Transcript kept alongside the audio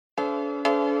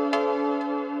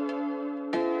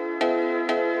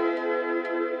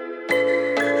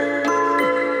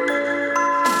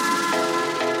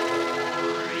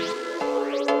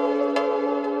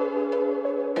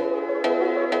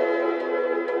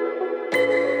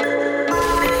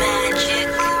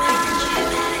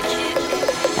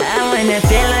wanna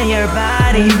feel on your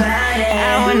body.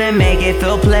 I wanna make it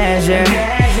feel pleasure.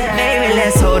 Baby,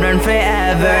 let's hold on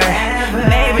forever.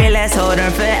 Baby, let's hold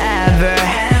on forever.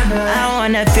 I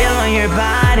wanna feel on your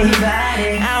body.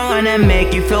 I wanna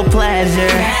make you feel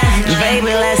pleasure.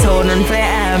 Baby, let's hold on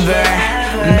forever.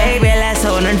 Baby, let's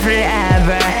hold on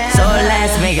forever. So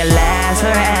let's make it last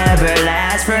forever,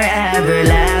 last forever,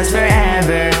 last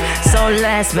forever. So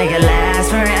let's make it last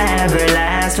forever,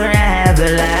 last forever,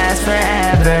 last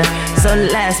forever. So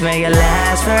let's make it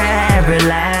last forever,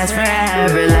 last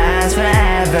forever, last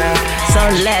forever. So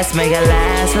let's make it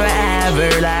last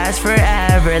forever, last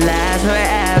forever, last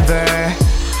forever.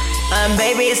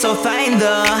 Baby, it's so fine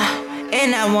though,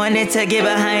 and I wanted to get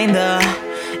behind though.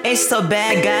 It's so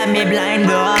bad, got me blind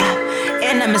though,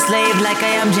 and I'm a slave like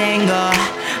I am Django.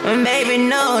 Baby,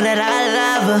 know that I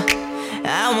love her.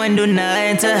 I wouldn't do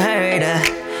nothing to hurt her.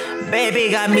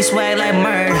 Baby got me swag like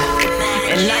murder,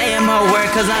 and I am her word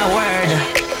cause I word her.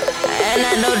 And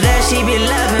I know that she be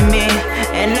loving me,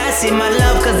 and I see my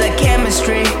love cause of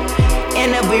chemistry.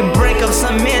 And if we break up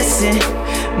some missing,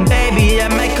 baby, I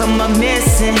might come up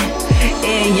missing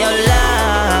in your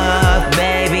love,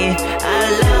 baby. I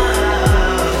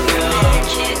love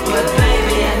you, but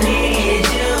baby, I need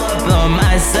you up on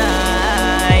my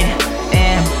side.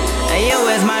 And you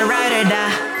is my ride or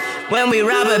die. When we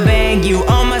rob a bank, you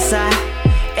on my side.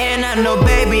 And I know,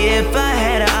 baby, if I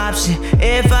had an option,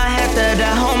 if I had to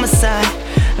die homicide,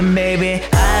 baby,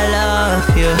 I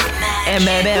love you, and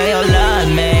baby, you love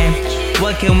me.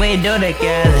 What can we do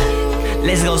together?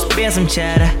 Let's go spend some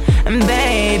cheddar.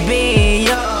 Baby,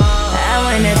 yo, I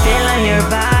wanna feel on your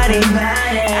body.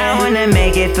 I wanna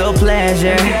make it feel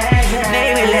pleasure.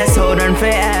 Baby, let's hold on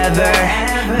forever.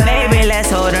 Baby, let's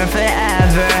hold on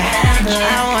forever.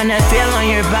 I wanna feel on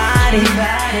your body.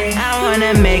 I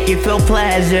wanna make you feel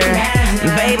pleasure.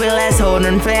 Baby, let's hold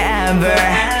on forever.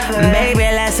 Baby,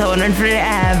 let's hold on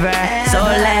forever. So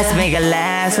let's make it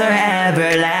last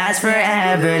forever, last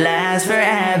forever, last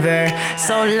forever.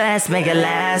 So let's make it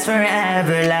last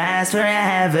forever, last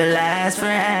forever, last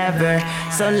forever.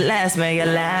 So let's make it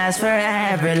last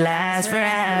forever, last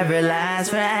forever, last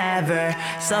forever.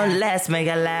 So let's make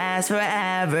it last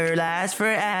forever, last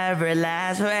forever,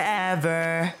 last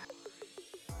forever.